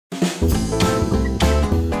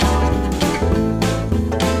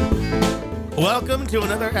Welcome to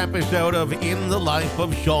another episode of In the Life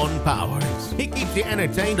of Shawn Powers. He keeps you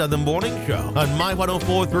entertained on the morning show on My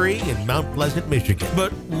 104.3 in Mount Pleasant, Michigan.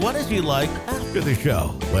 But what is he like after the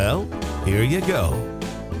show? Well, here you go.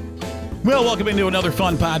 Well, welcome into another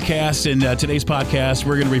fun podcast. And today's podcast,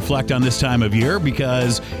 we're going to reflect on this time of year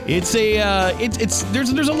because there's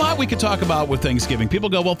a lot we could talk about with Thanksgiving. People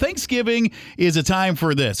go, well, Thanksgiving is a time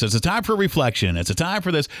for this. It's a time for reflection. It's a time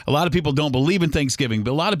for this. A lot of people don't believe in Thanksgiving,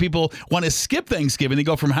 but a lot of people want to skip Thanksgiving. They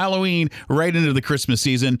go from Halloween right into the Christmas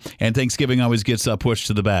season, and Thanksgiving always gets pushed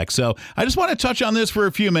to the back. So I just want to touch on this for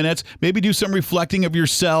a few minutes, maybe do some reflecting of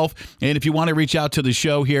yourself. And if you want to reach out to the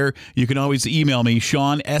show here, you can always email me,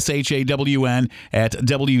 Shawn, SHAWN, at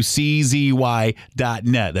WCZY.net.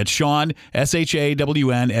 That's Shawn,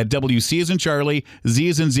 SHAWN, at WC as in Charlie, Z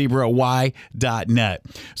as in Zebra, Y.net.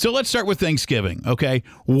 So let's start with Thanksgiving, okay?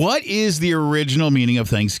 What is the original meaning of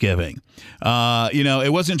Thanksgiving?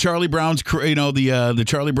 It wasn't Charlie Brown's, the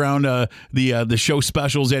Charlie Brown, the show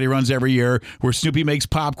specials that he runs every year where Snoopy makes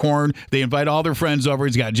popcorn. They invite all their friends over.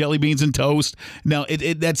 He's got jelly beans and toast. Now,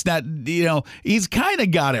 that's not, he's kind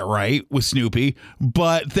of got it right with Snoopy,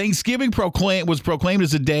 but Thanksgiving was proclaimed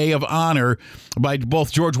as a day of honor by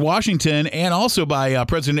both George Washington and also by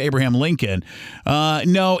President Abraham Lincoln.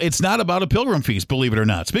 No, it's not about a pilgrim feast, believe it or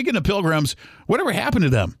not. Speaking of pilgrims, whatever happened to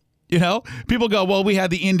them? People go, well, we had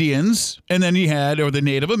the Indians, and then or the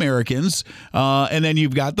Native Americans, and then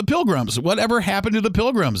you've got the Pilgrims. Whatever happened to the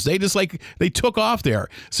Pilgrims? They took off there.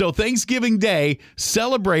 So Thanksgiving Day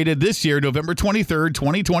celebrated this year, November 23rd,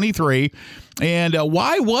 2023. And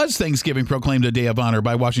why was Thanksgiving proclaimed a day of honor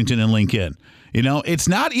by Washington and Lincoln? It's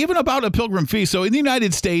not even about a pilgrim feast. So in the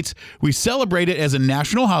United States, we celebrate it as a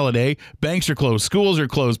national holiday. Banks are closed. Schools are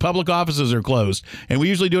closed. Public offices are closed. And we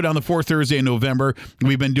usually do it on the fourth Thursday in November.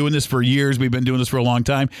 We've been doing this for years. We've been doing this for a long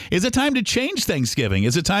time. Is it time to change Thanksgiving?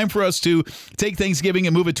 Is it time for us to take Thanksgiving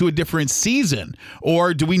and move it to a different season?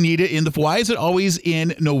 Or do we need it why is it always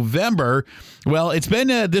in November? Well, it's been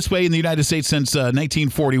this way in the United States since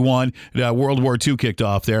 1941. World War II kicked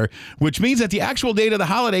off there, which means that the actual date of the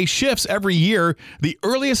holiday shifts every year. The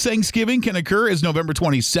earliest Thanksgiving can occur is November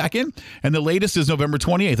 22nd, and the latest is November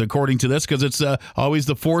 28th, according to this, because it's always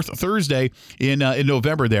the fourth Thursday in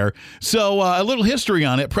November there. So a little history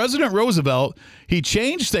on it. President Roosevelt, he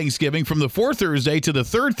changed Thanksgiving from the fourth Thursday to the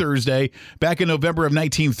third Thursday back in November of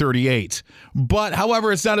 1938. But,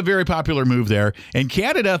 however, it's not a very popular move there. In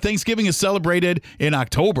Canada, Thanksgiving is celebrated in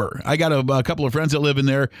October. I got a couple of friends that live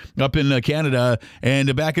up in Canada,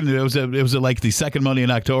 and back in it was like the second Monday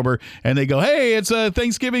in October, and they go, hey, it's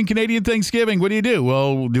Thanksgiving, Canadian Thanksgiving. What do you do?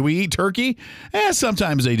 Well, do we eat turkey?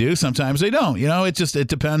 Sometimes they do, sometimes they don't. It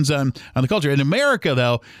depends on the culture. In America,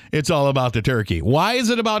 though, it's all about the turkey. Why is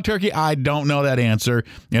it about turkey? I don't know that answer,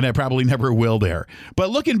 and I probably never will there. But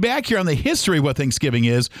looking back here on the history of what Thanksgiving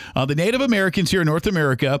is, the Native Americans here in North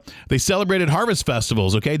America, they celebrated harvest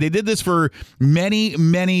festivals, okay? They did this for many,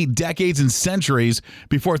 many decades and centuries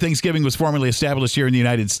before Thanksgiving was formally established here in the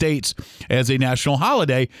United States as a national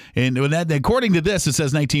holiday. And according to this, it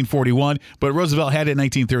says 1941, but Roosevelt had it in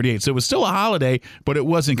 1938. So it was still a holiday, but it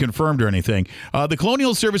wasn't confirmed or anything. The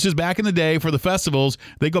colonial services back in the day for the festivals,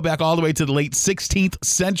 they go back all the way to the late 16th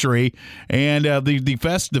century. And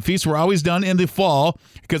the feasts were always done in the fall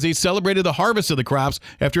because they celebrated the harvest of the crops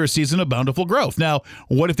after a season of bountiful growth. Now,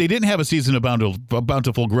 what if they didn't have a season of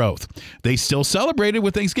bountiful growth? They still celebrated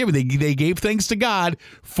with Thanksgiving. They gave thanks to God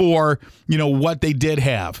for, what they did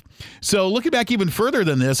have. So looking back even further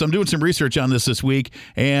than this, I'm doing some research on this week,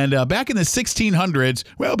 and back in the 1600s,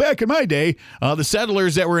 well, back in my day, the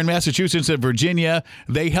settlers that were in Massachusetts and Virginia,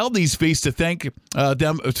 they held these feasts to thank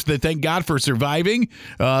God for surviving,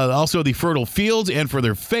 also the fertile fields and for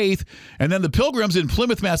their faith. And then the Pilgrims in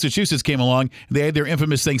Plymouth, Massachusetts came along. They had their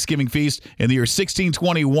infamous Thanksgiving feast in the year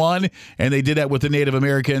 1621, and they did that with the Native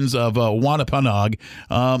Americans of Wampanoag.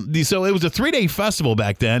 So it was a 3-day festival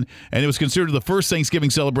back then, and it was considered the first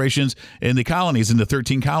Thanksgiving celebrations in the colonies, in the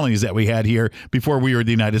 13 colonies that we had here before we were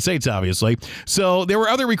the United States, obviously. So there were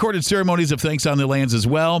other recorded ceremonies of thanks on the lands as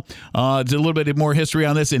well. A little bit more history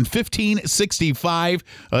on this. In 1565,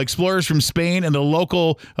 explorers from Spain and the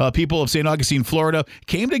local people of St. Augustine, Florida,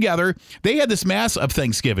 came together. They had this mass of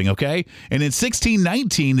Thanksgiving, okay? And in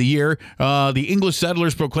 1619, the year, the English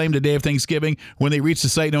settlers proclaimed a day of Thanksgiving when they reached the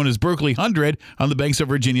site known as Berkeley 100 on the banks of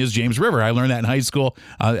Virginia's James River. I learned that in high school.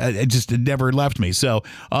 It never left me. So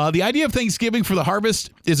the idea of Thanksgiving for the harvest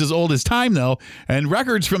is as old as time, though, and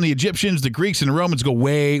records from the Egyptians, the Greeks, and the Romans go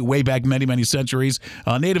way, way back many, many centuries.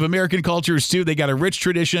 Native American cultures, too, they got a rich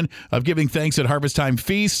tradition of giving thanks at harvest time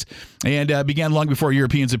feasts, and began long before before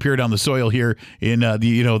Europeans appeared on the soil here in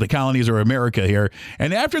the colonies or America here.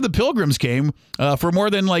 And after the Pilgrims came, for more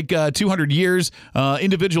than 200 years,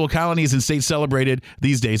 individual colonies and states celebrated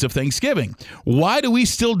these days of Thanksgiving. Why do we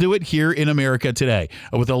still do it here in America today?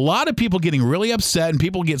 With a lot of people getting really upset and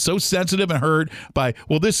people get so sensitive and hurt by,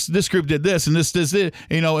 well, this group did this and this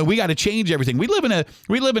and we got to change everything. We live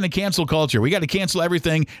in a cancel culture. We got to cancel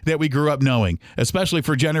everything that we grew up knowing, especially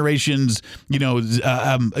for generations,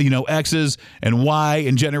 X's and Y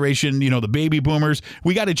and generation, the baby boomers.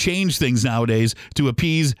 We got to change things nowadays to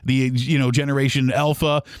appease the, generation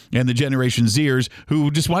Alpha and the generation Zers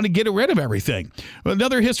who just want to get rid of everything.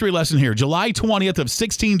 Another history lesson here. July 20th of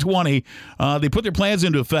 1620, they put their plans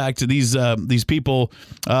into effect. These people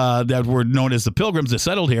that were known as the Pilgrims that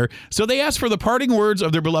settled here. So they asked for the parting words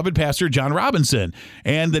of their beloved pastor, John Robinson.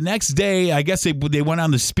 And the next day, I guess they went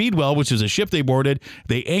on the Speedwell, which is a ship they boarded.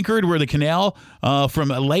 They anchored where the canal from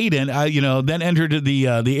Leyden, then entered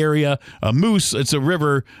the area. Moose, it's a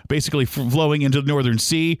river basically flowing into the Northern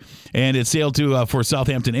Sea, and it sailed for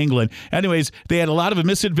Southampton, England. Anyways, they had a lot of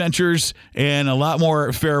misadventures and a lot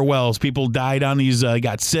more farewells. People died on these,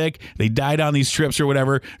 got sick. They died on these trips or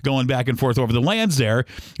whatever, going back and forth over the lands there.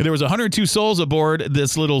 There was 102 souls aboard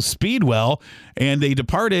this little Speedwell, and they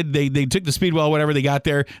departed. They took the Speedwell, whatever they got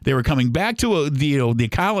there. They were coming back to the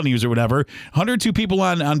colonies or whatever. 102 people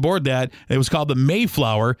on board that. It was called the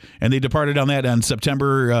Mayflower, and they departed on that on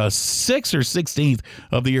September 6th or 16th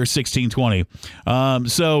of the year 1620.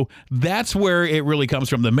 So that's where it really comes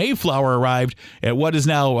from. The Mayflower arrived at what is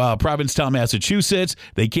now Provincetown, Massachusetts.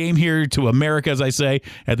 They came here to America, as I say,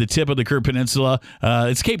 at the tip of the Kerr Peninsula.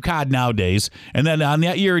 It's Cape Cod nowadays. And then on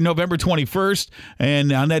that year, November 21st,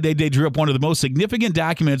 and on that day, they drew up one of the most significant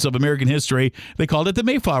documents of American history. They called it the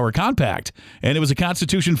Mayflower Compact. And it was a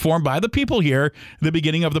constitution formed by the people here, the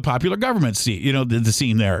beginning of the popular government the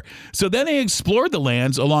scene there. So then they explored the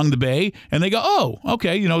lands along the bay, and they go, oh,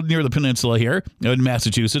 okay, near the peninsula here in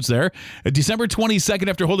Massachusetts there. December 22nd,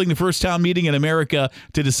 after holding the first town meeting in America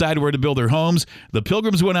to decide where to build their homes, the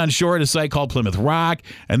Pilgrims went on shore at a site called Plymouth Rock,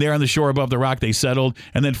 and there on the shore above the rock they settled.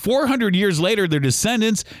 And then 400 years later, their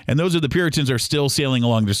descendants, and those are the Puritans, are still sailing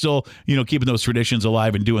along. They're still, keeping those traditions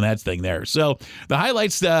alive and doing that thing there. So the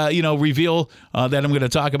highlights, reveal that I'm going to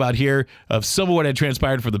talk about here of some of what had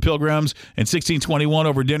transpired for the Pilgrims. In 1621,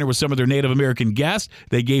 over dinner with some of their Native American guests,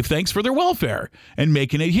 they gave thanks for their welfare and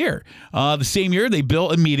making it here. The same year, they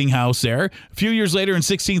built a meeting house there. A few years later, in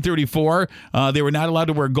 1634, they were not allowed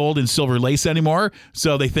to wear gold and silver lace anymore,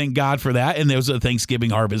 so they thank God for that, and there was a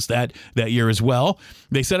Thanksgiving harvest that year as well.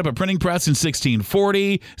 They set up a printing press in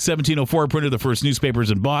 1640. 1704, printed the first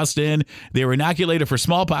newspapers in Boston. They were inoculated for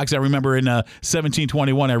smallpox. I remember in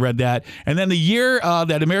 1721, I read that. And then the year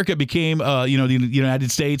that America became, the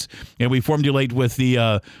United States, and we formulate with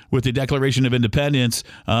the Declaration of Independence,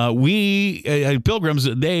 Pilgrims,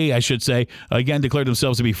 I should say, again declared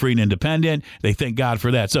themselves to be free and independent. They thank God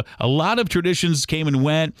for that. So a lot of traditions came and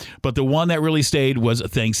went, but the one that really stayed was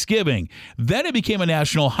Thanksgiving. Then it became a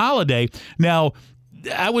national holiday. Now,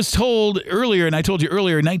 I was told earlier, and I told you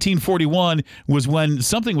earlier, 1941 was when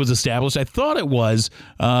something was established. I thought it was,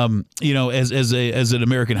 as an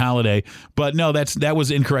American holiday, but no, that was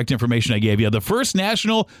incorrect information I gave you. The first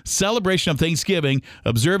national celebration of Thanksgiving,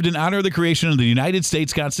 observed in honor of the creation of the United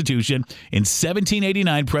States Constitution in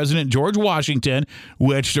 1789, President George Washington,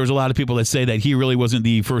 which there's a lot of people that say that he really wasn't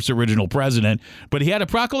the first original president, but he had a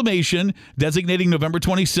proclamation designating November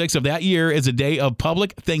 26th of that year as a day of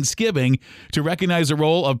public Thanksgiving to recognize the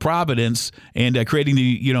role of Providence and creating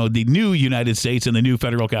the new United States and the new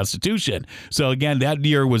federal Constitution. So again, that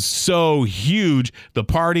year was so huge. The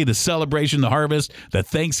party, the celebration, the harvest, the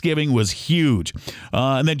Thanksgiving was huge.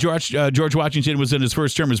 And then George Washington was in his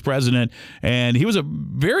first term as president, and he was a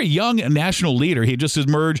very young national leader. He had just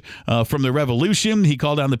emerged from the Revolution. He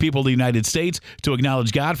called on the people of the United States to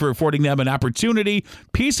acknowledge God for affording them an opportunity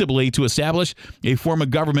peaceably to establish a form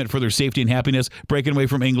of government for their safety and happiness, breaking away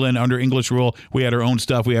from England under English rule. We had our own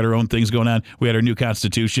stuff. We had our own things going on. We had our new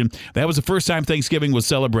Constitution. That was the first time Thanksgiving was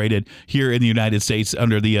celebrated here in the United States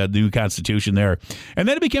under the new Constitution there. And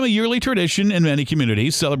then it became a yearly tradition in many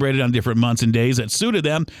communities, celebrated on different months and days that suited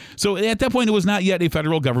them. So at that point, it was not yet a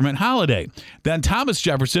federal government holiday. Then Thomas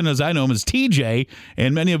Jefferson, as I know him as TJ,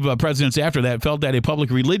 and many of presidents after that felt that a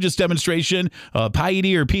public religious demonstration,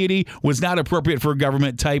 piety was not appropriate for a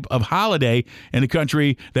government type of holiday in a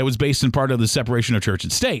country that was based in part of the separation of church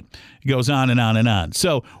and state. It goes on and on and on.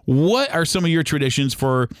 So what are some of your traditions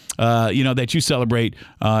for, that you celebrate,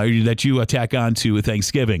 that you tack on to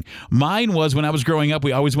Thanksgiving? Mine was when I was growing up,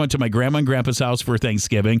 we always went to my grandma and grandpa's house for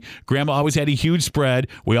Thanksgiving. Grandma always had a huge spread.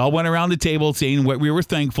 We all went around the table saying what we were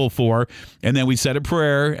thankful for, and then we said a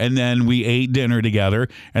prayer, and then we ate dinner together,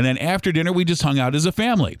 and then after dinner, we just hung out as a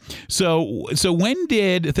family. So when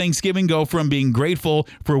did Thanksgiving go from being grateful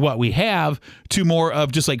for what we have to more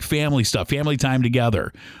of just like family stuff, family time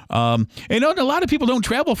together? And a lot of people don't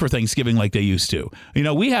travel for Thanksgiving like they used to.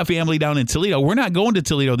 We have family down in Toledo. We're not going to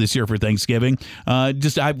Toledo this year for Thanksgiving.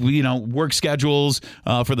 Work schedules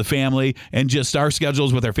for the family, and just our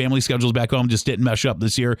schedules with our family schedules back home just didn't mesh up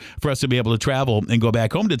this year for us to be able to travel and go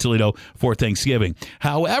back home to Toledo for Thanksgiving.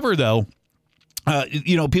 However, though,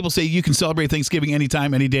 people say you can celebrate Thanksgiving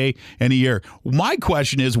anytime, any day, any year. My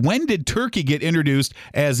question is, when did turkey get introduced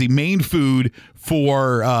as the main food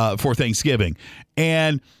for Thanksgiving?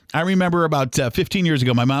 And I remember about 15 years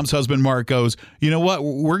ago, my mom's husband, Mark, goes, you know what?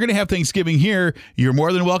 We're going to have Thanksgiving here. You're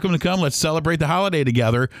more than welcome to come. Let's celebrate the holiday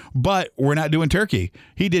together. But we're not doing turkey.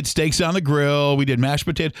 He did steaks on the grill. We did mashed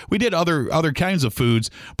potatoes. We did other kinds of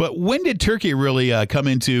foods. But when did turkey really come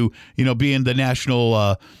into, being the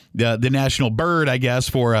national the national bird, I guess,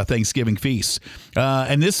 for Thanksgiving feasts?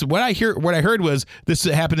 And this, what I heard was this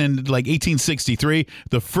happened in like 1863,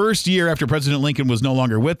 the first year after President Lincoln was no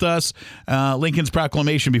longer with us. Lincoln's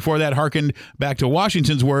proclamation before that harkened back to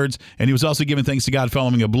Washington's words, and he was also giving thanks to God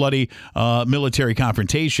following a bloody military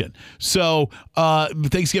confrontation. So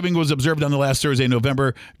Thanksgiving was observed on the last Thursday in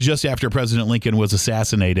November, just after President Lincoln was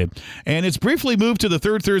assassinated. And it's briefly moved to the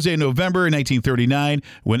third Thursday in November in 1939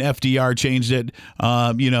 when FDR changed it,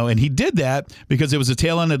 and he did that because it was the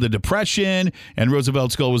tail end of the Depression, and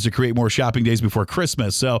Roosevelt's goal was to create more shopping days before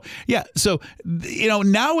Christmas. So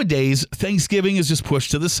nowadays, Thanksgiving is just pushed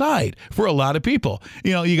to the side for a lot of people.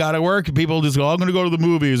 You got to work. People just go, I'm going to go to the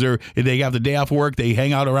movies, or they have the day off work. They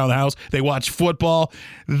hang out around the house. They watch football.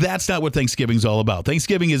 That's not what Thanksgiving's all about.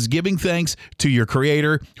 Thanksgiving is giving thanks to your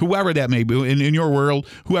Creator, whoever that may be, in your world,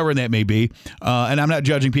 whoever that may be. And I'm not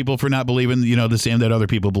judging people for not believing, the same that other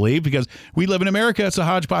people believe, because we live in America. It's a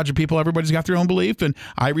hodgepodge of people. Everybody's got their own belief, and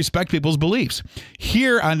I respect people's beliefs.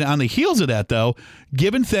 Here, on the heels of that, though,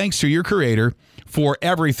 giving thanks to your Creator for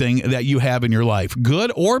everything that you have in your life,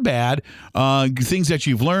 good or bad, things that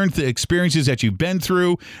you've learned, the experiences that you've been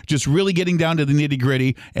through, just really getting down to the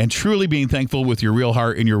nitty-gritty and truly being thankful with your real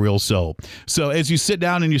heart and your real soul. So as you sit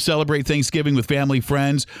down and you celebrate Thanksgiving with family,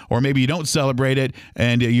 friends, or maybe you don't celebrate it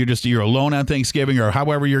and you're alone on Thanksgiving, or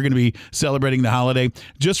however you're going to be celebrating the holiday,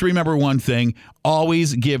 just remember one thing: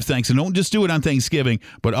 always give thanks. And don't just do it on Thanksgiving,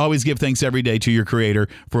 but always give thanks every day to your Creator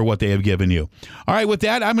for what they have given you. All right, with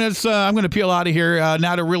that, I'm going to peel out of here.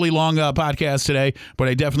 Not a really long podcast today, but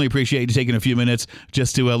I definitely appreciate you taking a few minutes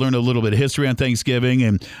just to learn a little bit of history on Thanksgiving,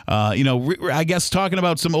 and I guess talking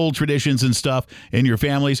about some old traditions and stuff in your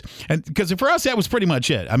families. And because for us, that was pretty much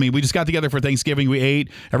it. I mean, we just got together for Thanksgiving. We ate.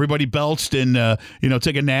 Everybody belched and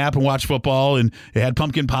took a nap and watched football, and they had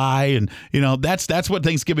pumpkin pie, and that's what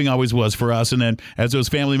Thanksgiving always was for us. And then as those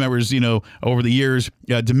family members over the years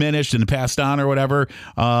diminished and passed on or whatever,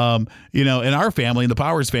 in our family, in the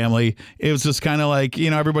Powers family, it was just kind of like,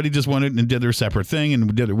 everybody just went and did their separate thing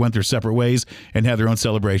and went their separate ways and had their own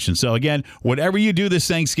celebration. So again, whatever you do this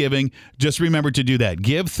Thanksgiving, just remember to do that.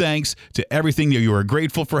 Give thanks to everything that you are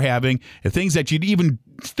grateful for having, and things that you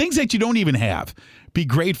don't even have. Be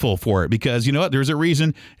grateful for it, because you know what? There's a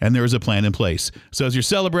reason and there's a plan in place. So as you're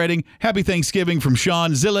celebrating, happy Thanksgiving from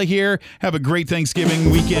Shawn Zilla here. Have a great Thanksgiving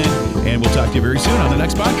weekend, and we'll talk to you very soon on the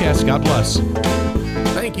next podcast. God bless.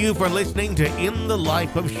 Thank you for listening to In the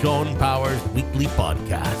Life of Shawn Powers weekly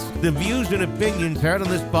podcast. The views and opinions heard on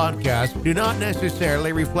this podcast do not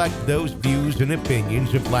necessarily reflect those views and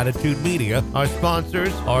opinions of Latitude Media, our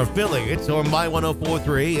sponsors, our affiliates, or My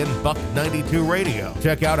 104.3 and Buck 92 Radio.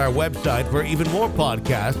 Check out our website for even more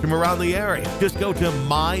podcasts from around the area. Just go to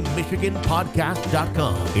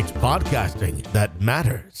mymichiganpodcast.com. It's podcasting that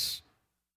matters.